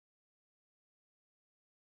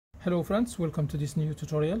Hello friends, welcome to this new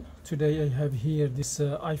tutorial. Today I have here this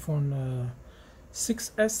iPhone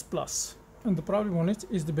 6s Plus, and the problem on it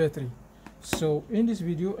is the battery. So in this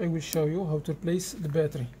video I will show you how to replace the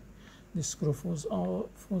battery. This screw falls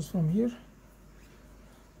from here.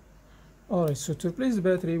 Alright, so to replace the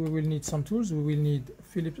battery we will need some tools. We will need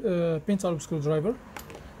Phillips pentalobe screwdriver,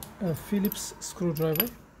 a Phillips screwdriver,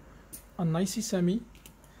 an IC semi,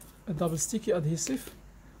 a double sticky adhesive,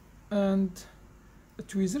 and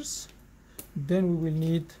tweezers. Then we will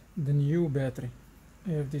need the new battery.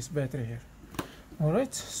 I have this battery here.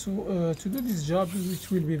 Alright, so to do this job, which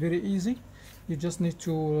will be very easy, you just need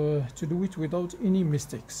to do it without any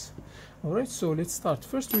mistakes. Alright, so let's start.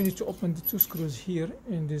 First we need to open the two screws here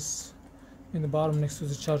in the bottom next to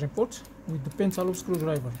the charging port with the pentalobe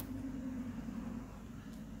screwdriver.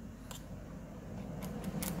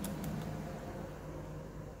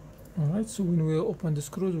 Alright, so when we open the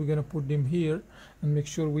screws, we're gonna put them here and make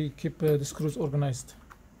sure we keep the screws organized.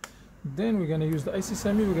 Then we're gonna use the IC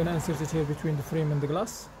semi. We're gonna insert it here between the frame and the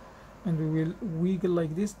glass, and we will wiggle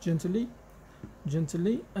like this gently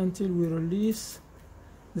until we release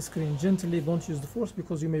the screen. Gently, don't use the force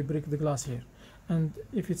because you may break the glass here. And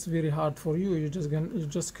if it's very hard for you, you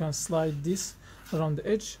just can slide this around the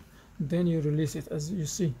edge, then you release it as you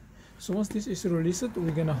see. So once this is released, we're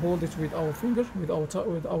gonna hold it with our finger, with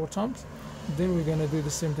our thumbs. Then we're gonna do the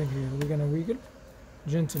same thing here. We're gonna wiggle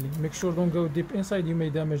gently. Make sure don't go deep inside. You may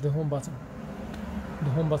damage the home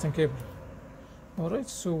button cable. Alright,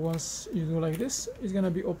 so once you do like this, it's gonna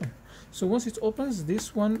be open. So once it opens,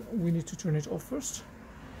 this one we need to turn it off first.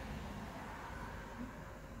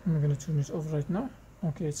 I'm gonna turn it off right now.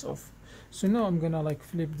 Okay, it's off. So now I'm gonna like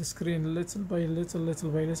flip the screen little by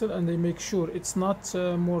little, and I make sure it's not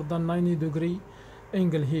more than 90-degree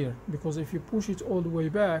angle here, because if you push it all the way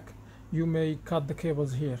back, you may cut the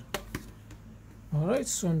cables here. Alright,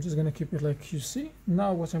 so I'm just gonna keep it like you see.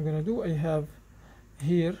 Now what I'm gonna do, I have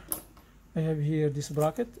here this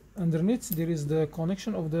bracket. Underneath there is the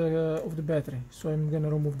connection of the battery. So I'm gonna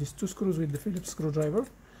remove these two screws with the Phillips screwdriver,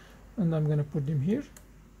 and I'm gonna put them here.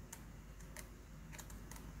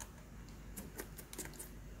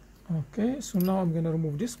 Okay, so now I'm gonna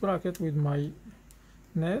remove this bracket with my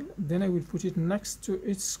nail. Then I will put it next to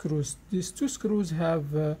its screws. These two screws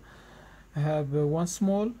have one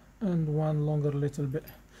small and one longer little bit.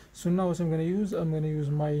 So now what I'm gonna use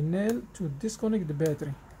my nail to disconnect the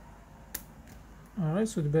battery. Alright,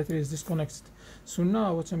 so the battery is disconnected. So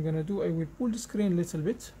now what I'm gonna do, I will pull the screen a little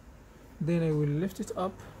bit, then I will lift it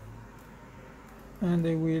up, and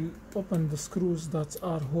I will open the screws that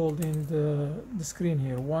are holding the screen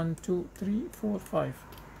here. 1, 2, 3, 4, 5.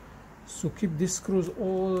 So keep these screws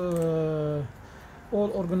all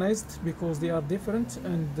organized, because they are different,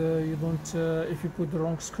 and you don't if you put the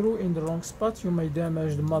wrong screw in the wrong spot, you may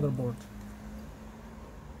damage the motherboard.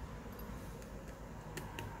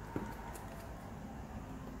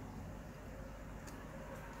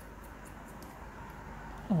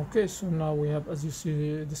 Okay, so now we have, as you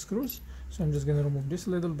see, the screws. So I'm just gonna remove this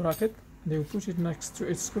little bracket, and I will put it next to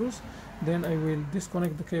its screws. Then I will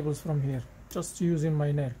disconnect the cables from here, just using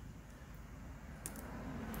my nail.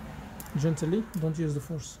 Gently, don't use the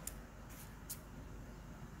force.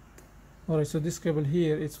 Alright, so this cable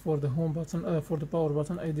here is for the home button, for the power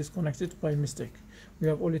button. I disconnected by mistake. We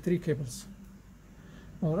have only 3 cables.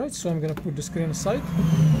 Alright, so I'm gonna put the screen aside.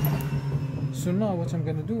 So now what I'm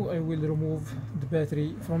gonna do, I will remove the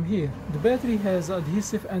battery from here. The battery has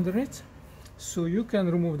adhesive underneath, so you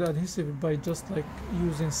can remove the adhesive by just like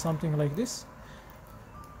using something like this.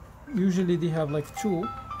 Usually they have like two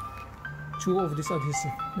of this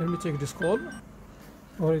adhesive. Let me take this cord.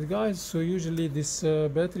 Alright guys, so usually this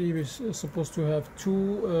battery is supposed to have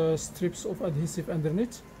 2 strips of adhesive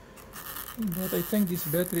underneath, but I think this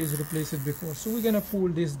battery is replaced before. So we're gonna pull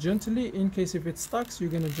this gently. In case if it stuck,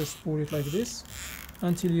 you're gonna just pull it like this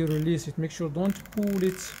until you release it. Make sure don't pull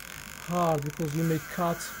it hard, because you may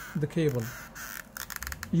cut the cable.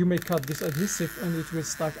 You may cut this adhesive and it will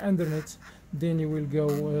stuck underneath. Then you will go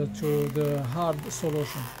to the hard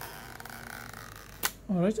solution.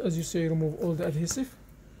 Alright, as you say, remove all the adhesive.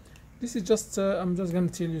 This is just, I'm just gonna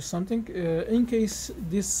tell you something. In case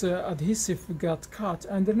this adhesive got cut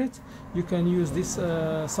underneath, you can use this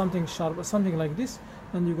something sharp, something like this,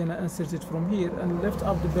 and you're gonna insert it from here and lift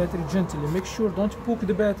up the battery gently. Make sure don't poke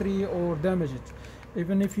the battery or damage it.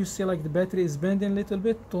 Even if you see like the battery is bending a little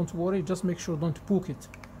bit, don't worry, just make sure don't poke it.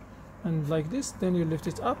 And like this, then you lift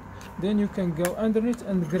it up, then you can go underneath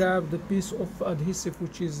and grab the piece of adhesive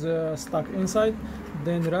which is stuck inside,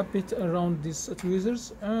 then wrap it around these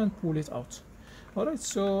tweezers and pull it out. Alright,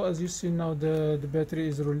 so as you see now the battery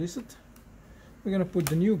is released. we're gonna put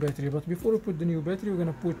the new battery. But before we put the new battery, we're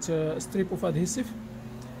gonna put a strip of adhesive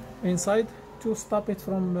inside to stop it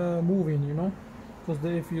from moving, you know, because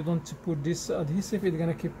if you don't put this adhesive, it's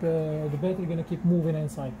gonna keep the battery gonna keep moving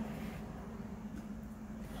inside.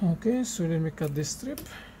 Okay, so let me cut this strip.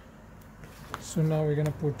 So now we're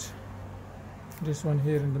gonna put this one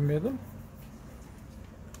here in the middle.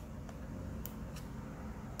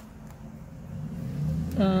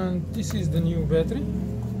 And this is the new battery.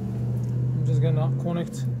 I'm just gonna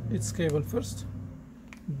connect its cable first,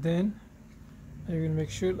 then I will make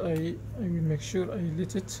sure I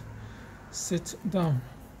let it sit down.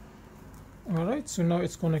 Alright, so now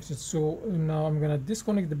it's connected. So now I'm gonna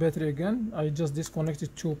disconnect the battery again. I just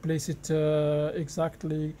disconnected to place it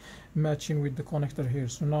exactly matching with the connector here.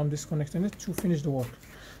 So now I'm disconnecting it to finish the work.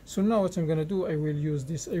 So now what I'm gonna do, I will use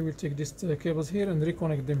this, I will take these cables here and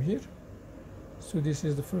reconnect them here. So this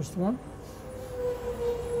is the first one.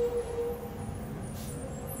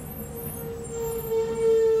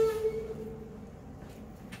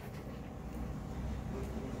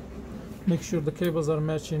 Make sure the cables are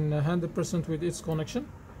matching 100% with its connection.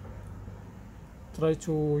 Try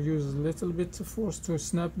to use a little bit of force to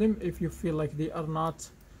snap them. If you feel like they are not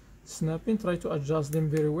snapping, try to adjust them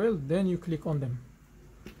very well, then you click on them.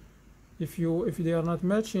 If they are not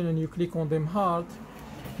matching and you click on them hard,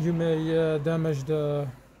 you may damage the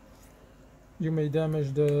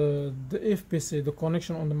FPC, the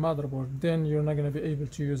connection on the motherboard. Then you're not going to be able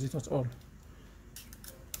to use it at all,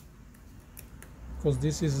 because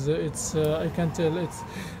this is I can tell it's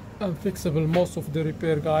unfixable. Most of the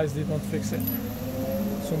repair guys, they don't fix it.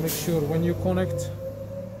 So make sure when you connect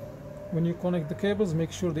the cables,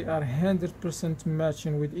 make sure they are 100%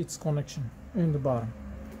 matching with its connection in the bottom.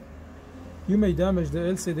 You may damage the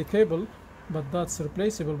LCD cable, but that's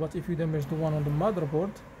replaceable. But if you damage the one on the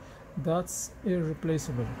motherboard, that's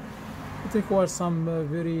irreplaceable. It requires some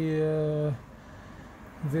very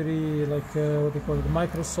like what they call it,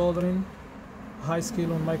 micro soldering, high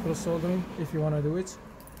skill on micro soldering if you want to do it.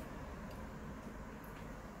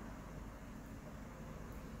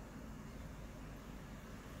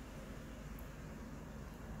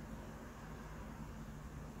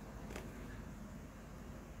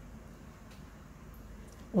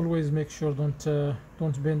 Always make sure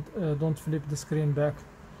don't bend, don't flip the screen back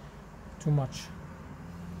too much.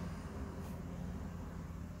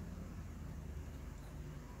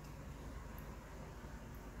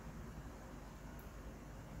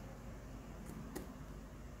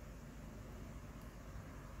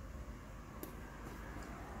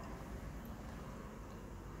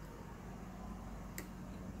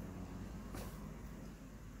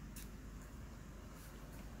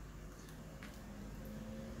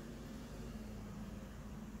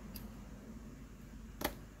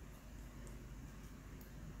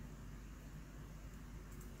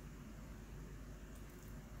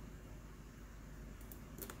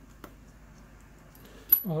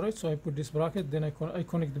 Alright, so I put this bracket, then I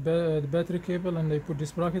connect the battery cable, and I put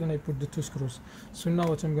this bracket and I put the two screws. So now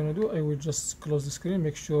what I'm gonna do, I will just close the screen,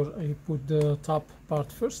 make sure I put the top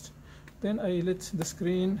part first, then I let the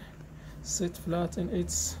screen sit flat in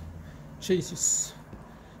its chassis.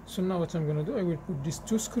 So now what I'm gonna do, I will put these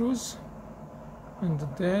two screws, and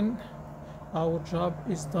then our job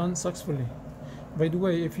is done successfully. By the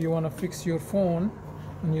way, if you wanna fix your phone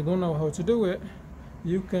and you don't know how to do it,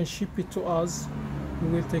 you can ship it to us. We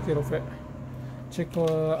will take care of it. Check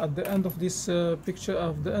at the end of this picture,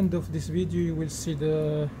 at the end of this video, you will see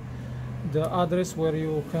the address where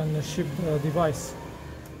you can ship the device.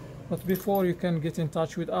 But before, you can get in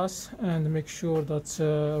touch with us and make sure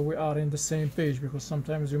that we are in the same page, because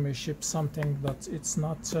sometimes you may ship something that it's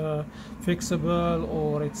not fixable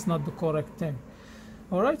or it's not the correct thing.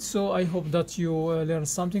 Alright, so I hope that you learned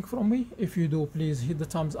something from me. If you do, please hit the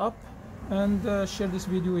thumbs up and share this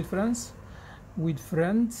video with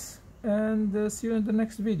friends, and see you in the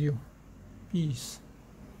next video. Peace.